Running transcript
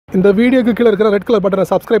இந்த வீடியோக்கு கீழே இருக்கிற ரெட் கலர் பட்டனை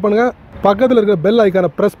சப்ஸ்கிரைப் பண்ணுங்கள், பக்கத்தில் இருக்கிற பெல் ஐக்கானை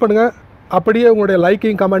ப்ரெஸ் பண்ணுங்கள், அப்படியே உங்களுடைய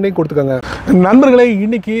லைக்கையும் கமெண்ட்டையும் கொடுத்துக்கோங்க. நண்பர்களே,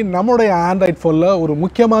 இன்றைக்கி நம்மளுடைய ஆண்ட்ராய்ட் ஃபோனில் ஒரு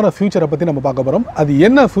முக்கியமான ஃபியூச்சரை பற்றி நம்ம பார்க்க போகிறோம். அது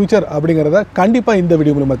என்ன ஃபியூச்சர் அப்படிங்கிறத கண்டிப்பாக இந்த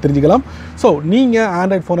வீடியோ நம்ம தெரிஞ்சுக்கலாம். ஸோ நீங்கள்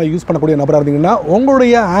ஆண்ட்ராய்ட் ஃபோனை யூஸ் பண்ணக்கூடிய நபராக இருந்தீங்கன்னா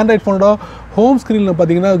உங்களுடைய ஆண்ட்ராய்ட் ஃபோனோட ஹோம் ஸ்க்ரீனில்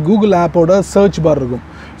பார்த்தீங்கன்னா கூகுள் ஆப்போட சர்ச் பார் இருக்கும்.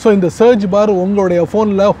 ஸோ இந்த சர்ச் பார் உங்களுடைய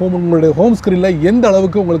ஃபோனில் உங்களுடைய ஹோம் ஸ்க்ரீனில் எந்த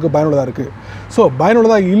அளவுக்கு உங்களுக்கு பயனுள்ளதாக இருக்குது, ஸோ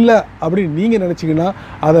பயனுள்ளதாக இல்லை அப்படின்னு நீங்கள் நினச்சிங்கன்னா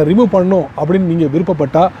அதை ரிமூவ் பண்ணணும் அப்படின்னு நீங்கள்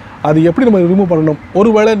விருப்பப்பட்டால் அது எப்படி நம்ம ரிமூவ் பண்ணணும்,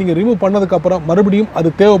 ஒருவேளை நீங்கள் ரிமூவ் பண்ணதுக்கப்புறம் மறுபடியும் அது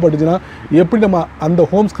தேவைப்பட்டுச்சுன்னா எப்படி நம்ம அந்த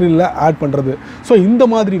ஹோம் ஸ்க்ரீனில் ஆட் பண்ணுறது, ஸோ இந்த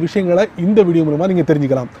மாதிரி விஷயங்களை இந்த வீடியோ மூலமாக நீங்கள்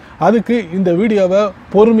தெரிஞ்சுக்கலாம். அதுக்கு இந்த வீடியோவை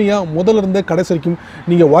பொறுமையாக முதலிருந்து கடைசி வரைக்கும்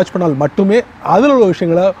நீங்கள் வாட்ச் பண்ணால் மட்டுமே அதில் உள்ள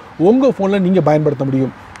விஷயங்களை உங்கள் ஃபோனில் நீங்கள் பயன்படுத்த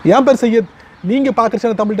முடியும். என் பேர் சையத், நீங்கள்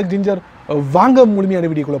பார்க்குற தமிழ் டெக் ஜிஞ்சர். வாங்க முழுமையான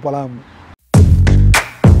வீடியோக்குள்ளே போகலாம்.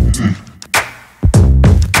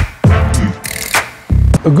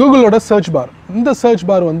 கூகுளோட சர்ச் பார், இந்த சர்ச்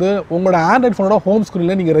பார் வந்து உங்களோட ஆண்ட்ராய்ட் ஃபோனோட ஹோம்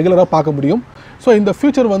ஸ்க்ரீனில் நீங்கள் ரெகுலராக பார்க்க முடியும். ஸோ இந்த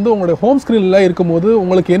ஃபியூச்சர் வந்து உங்களுடைய ஹோம் ஸ்க்ரீனில் இருக்கும்போது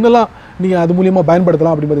உங்களுக்கு என்னெல்லாம் நீங்கள் அது மூலியமாக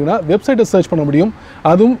பயன்படுத்தலாம் அப்படின்னு பார்த்தீங்கன்னா, வெப்சைட்டை சர்ச் பண்ண முடியும்.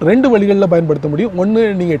 அதுவும் ரெண்டு வழிகளில் பயன்படுத்த முடியும். ஒன்று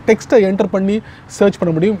நீங்கள் டெக்ஸ்ட்டை என்டர் பண்ணி சர்ச்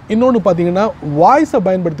பண்ண முடியும், இன்னொன்று பார்த்தீங்கன்னா வாய்ஸை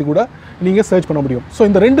பயன்படுத்தி கூட நீங்கள் சர்ச் பண்ண முடியும். ஸோ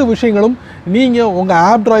இந்த ரெண்டு விஷயங்களும் நீங்கள் உங்கள்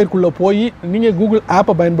ஆப் ட்ராயருக்குள்ளே போய் நீங்கள் கூகுள்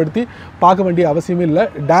ஆப்பை பயன்படுத்தி பார்க்க வேண்டிய அவசியமே இல்லை.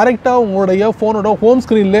 டைரெக்டாக உங்களுடைய ஃபோனோட ஹோம்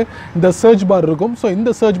ஸ்க்ரீனில் இந்த சர்ச் பார் இருக்கும். ஸோ இந்த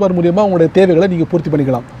சர்ச் பார் மூலியமாக உங்களுடைய தேவைகளை நீங்கள் பூர்த்தி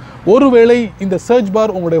பண்ணிக்கலாம். ஒருவேளை இந்த சர்ச்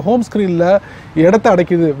பார் உங்களுடைய ஹோம் ஸ்க்ரீனில் இடத்த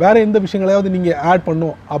அடைக்குது, வேறு எந்த விஷயங்களையாவது நீங்கள் ஆட்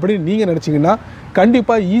பண்ணணும் அப்படின்னு நீங்கள் நினச்சிங்கன்னா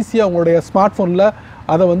கண்டிப்பாக ஈஸியாக உங்களுடைய ஸ்மார்ட் ஃபோனில்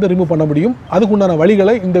அதை வந்து ரிமூவ் பண்ண முடியும். அதுக்குண்டான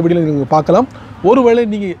வழிகளை இந்த வீடியோவில் நீங்கள் பார்க்கலாம். ஒருவேளை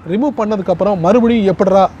நீங்கள் ரிமூவ் பண்ணதுக்கப்புறம் மறுபடியும்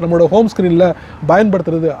எப்படா நம்மளோட ஹோம் ஸ்க்ரீனில்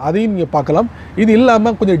பயன்படுத்துறது அதையும் நீங்கள் பார்க்கலாம். இது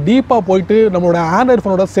இல்லாமல் கொஞ்சம் டீப்பாக போயிட்டு நம்மளோட ஆண்ட்ராய்ட்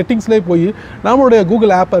ஃபோனோட செட்டிங்ஸ்லேயே போய் நம்மளுடைய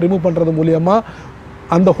கூகுள் ஆப்பை ரிமூவ் பண்ணுறது மூலியமாக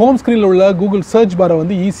அந்த ஹோம் ஸ்க்ரீனில் உள்ள கூகுள் சர்ச் பாரை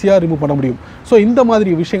வந்து ஈஸியாக ரிமூவ் பண்ண முடியும். ஸோ இந்த மாதிரி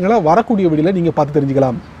விஷயங்களை வரக்கூடிய வீடியோவில் நீங்கள் பார்த்து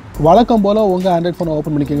தெரிஞ்சுக்கலாம். வழக்கம் போல் உங்கள் ஆண்ட்ராய்ட் ஃபோனை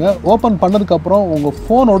ஓப்பன் பண்ணிக்கோங்க. ஓப்பன் பண்ணதுக்கப்புறம் உங்கள்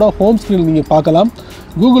ஃபோனோட ஹோம் ஸ்க்ரீன் நீங்கள் பார்க்கலாம்.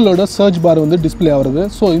 கூகுளோட சர்ச் பார் வந்து டிஸ்பிளே ஆகிறது.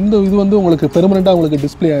 ஸோ இது வந்து உங்களுக்கு பெர்மனெண்ட்டாக உங்களுக்கு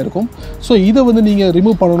டிஸ்பிளே ஆகிருக்கும். ஸோ இதை வந்து நீங்கள்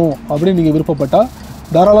ரிமூவ் பண்ணணும் அப்படின்னு நீங்கள் விருப்பப்பட்டால்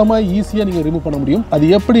தாராளமாக ஈஸியாக நீங்கள் ரிமூவ் பண்ண முடியும். அது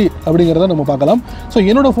எப்படி அப்படிங்கிறத நம்ம பார்க்கலாம். ஸோ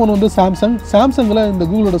என்னோடய ஃபோன் வந்து சாம்சங்கில் இந்த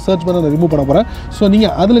கூகுளோட சர்ச் பாரை நான் ரிமூவ் பண்ண போகிறேன். ஸோ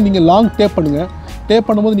நீங்கள் அதில் நீங்கள் லாங் டேப் பண்ணுங்கள். டேப்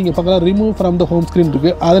பண்ணும்போது நீங்கள் பார்க்கலாம் remove from the home screen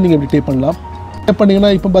இருக்குது, அதை நீங்கள் இப்படி டேப் பண்ணலாம். டேப் பண்ணிங்கன்னா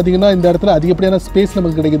இப்போ பார்த்தீங்கன்னா இந்த இடத்துல அதிகப்படியான ஸ்பேஸ்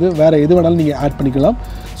நமக்கு கிடைக்குது, வேறு எது வேணாலும் நீங்கள் ஆட் பண்ணிக்கலாம்.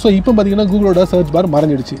 ஸோ இப்போ பார்த்தீங்கன்னா கூகுளோட சர்ச் பார்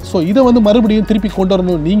மறைஞ்சிடுச்சு. ஸோ இதை வந்து மறுபடியும் திருப்பி கொண்டு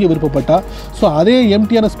வரணும் நீங்கள் விருப்பப்பட்டால் ஸோ அதே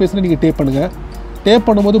எம்டியான ஸ்பேஸில் நீங்கள் டேப் பண்ணுங்கள். டேப்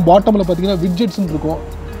பண்ணும்போது பாட்டமில் பார்த்தீங்கன்னா விட்ஜெட்ஸ்ன்னு இருக்கும்,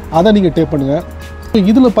 அதை நீங்கள் டேப் பண்ணுங்கள். ஸோ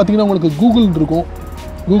இதில் பார்த்தீங்கன்னா உங்களுக்கு கூகுள்னு இருக்கும்,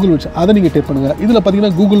 கூகுள் விட்ஜெட், அதை நீங்கள் டேப் பண்ணுங்கள். இதில்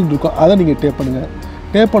பார்த்தீங்கன்னா கூகுள்னு இருக்கும், அதை நீங்கள் டேப் பண்ணுங்கள்.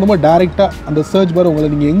 டேப் பண்ணும்போது டேரெக்டாக அந்த சர்ச் பார் உங்களை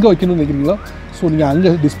நீங்கள் எங்கே வைக்கணும்னு நினைக்கிறீங்களோ ஸோ நீங்கள்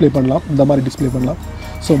அங்கே டிஸ்பிளே பண்ணலாம், இந்த மாதிரி டிஸ்பிளே பண்ணலாம்.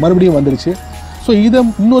 ஸோ மறுபடியும் வந்துடுச்சு. ஸோ இதை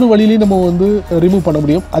இன்னொரு வழியிலையும் நம்ம வந்து ரிமூவ் பண்ண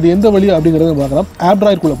முடியும். அது எந்த வழி அப்படிங்கிறத நம்ம பார்க்கலாம். ஆப்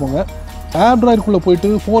ட்ராயருக்குள்ளே போங்க. ஆப் ட்ராயருக்குள்ளே போய்ட்டு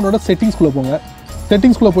ஃபோனோட செட்டிங்ஸ்குள்ளே போங்க.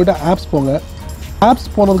 செட்டிங்ஸ்குள்ளே போய்ட்டு ஆப்ஸ் போங்க. ஆப்ஸ்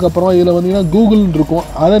போனதுக்கப்புறம் இதில் வந்தீங்கன்னா கூகுள்னு இருக்கும்,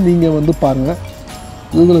 அதை நீங்கள் வந்து பாருங்கள்.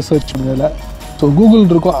 கூகுளில் சர்ச் பண்ணுங்கள். ஸோ கூகுள்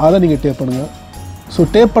இருக்கும், அதை நீங்கள் டேப் பண்ணுங்கள். ஸோ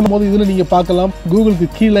டேப் பண்ணும்போது இதில் நீங்கள் பார்க்கலாம் கூகுளுக்கு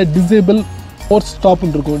கீழே டிசேபிள் ஃபோர்ஸ்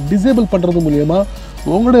ஸ்டாப்னு இருக்கும். டிசேபிள் பண்ணுறது மூலியமாக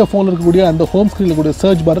உங்களுடைய ஃபோனில் இருக்கக்கூடிய அந்த ஹோம் ஸ்க்ரீனில் இருக்கக்கூடிய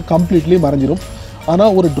சர்ச் பார் கம்ப்ளீட்லி மறைஞ்சிடும்.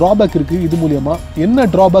 ஆனால் ஒரு ட்ராபேக் இருக்குது இது மூலியமாக. என்ன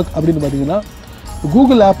ட்ராபேக் அப்படின்னு பார்த்தீங்கன்னா,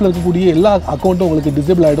 கூகுள் ஆப்பில் இருக்கக்கூடிய எல்லா அக்கௌண்ட்டும் உங்களுக்கு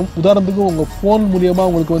டிசேபிள் ஆகிடும். உதாரணத்துக்கு உங்கள் ஃபோன் மூலியமாக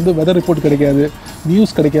உங்களுக்கு வந்து வெதர் ரிப்போர்ட் கிடைக்காது,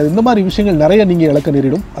 நியூஸ் கிடைக்காது, இந்த மாதிரி விஷயங்கள் நிறைய நீங்கள் இழக்க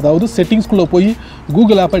நேரிடும். அதாவது செட்டிங்ஸ்குள்ளே போய்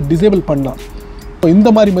கூகுள் ஆப்பை டிசேபிள் பண்ணலாம். ஸோ இந்த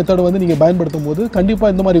மாதிரி மெத்தடை வந்து நீங்கள் பயன்படுத்தும் போது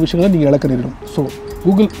கண்டிப்பாக இந்த மாதிரி விஷயங்களை நீங்கள் இழக்க நேரிடும். ஸோ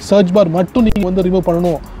கூகுள் சர்ச் பார் மட்டும் நீங்கள் வந்து ரிமூவ்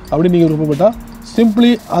பண்ணணும் அப்படின்னு நீங்கள் விருப்பப்பட்டால்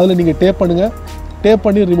சிம்பிளி அதில் நீங்கள் டேப் பண்ணுங்கள், டேப்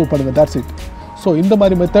பண்ணி ரிமூவ் பண்ணுங்கள், தட்ஸ் இட். ஸோ இந்த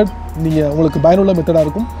மாதிரி மெத்தட் நீங்கள் உங்களுக்கு பயனுள்ள மெத்தடாக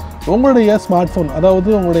இருக்கும். உங்களுடைய ஸ்மார்ட் ஃபோன், அதாவது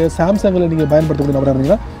உங்களுடைய சாம்சங்கில் நீங்கள் பயன்படுத்தக்கூடிய நபராக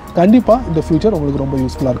இருந்தீங்கன்னா கண்டிப்பாக இந்த ஃபியூச்சர் உங்களுக்கு ரொம்ப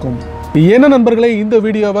யூஸ்ஃபுல்லாக இருக்கும். என்ன நண்பர்களே, இந்த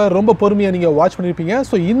வீடியோவை ரொம்ப பொறுமையாக நீங்கள் வாட்ச் பண்ணியிருப்பீங்க.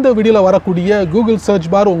 ஸோ இந்த வீடியோவில் வரக்கூடிய கூகுள் சர்ச்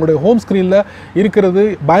பார் உங்களுடைய ஹோம் ஸ்க்ரீனில் இருக்கிறது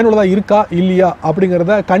பயனுள்ளதாக இருக்கா இல்லையா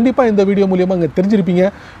அப்படிங்கிறத கண்டிப்பாக இந்த வீடியோ மூலியமாக இங்கே தெரிஞ்சிருப்பீங்க.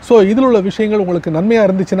 ஸோ இதில் உள்ள விஷயங்கள் உங்களுக்கு நன்மையாக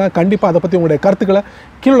இருந்துச்சுன்னா கண்டிப்பாக அதை பற்றி உங்களுடைய கருத்துக்களை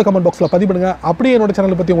கீழே கமெண்ட் பாக்ஸில் பதிவு பண்ணுங்கள். அப்படியே என்னோட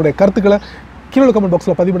சேனலை பற்றி உங்களுடைய கருத்துக்களை கீழே கமெண்ட்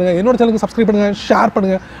பாக்ஸில் பதிவு பண்ணுங்கள். என்னோட சேனலுக்கு சப்ஸ்கிரைப் பண்ணுங்கள், ஷேர்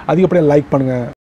பண்ணுங்கள், அதிகப்படியாக லைக் பண்ணுங்கள்.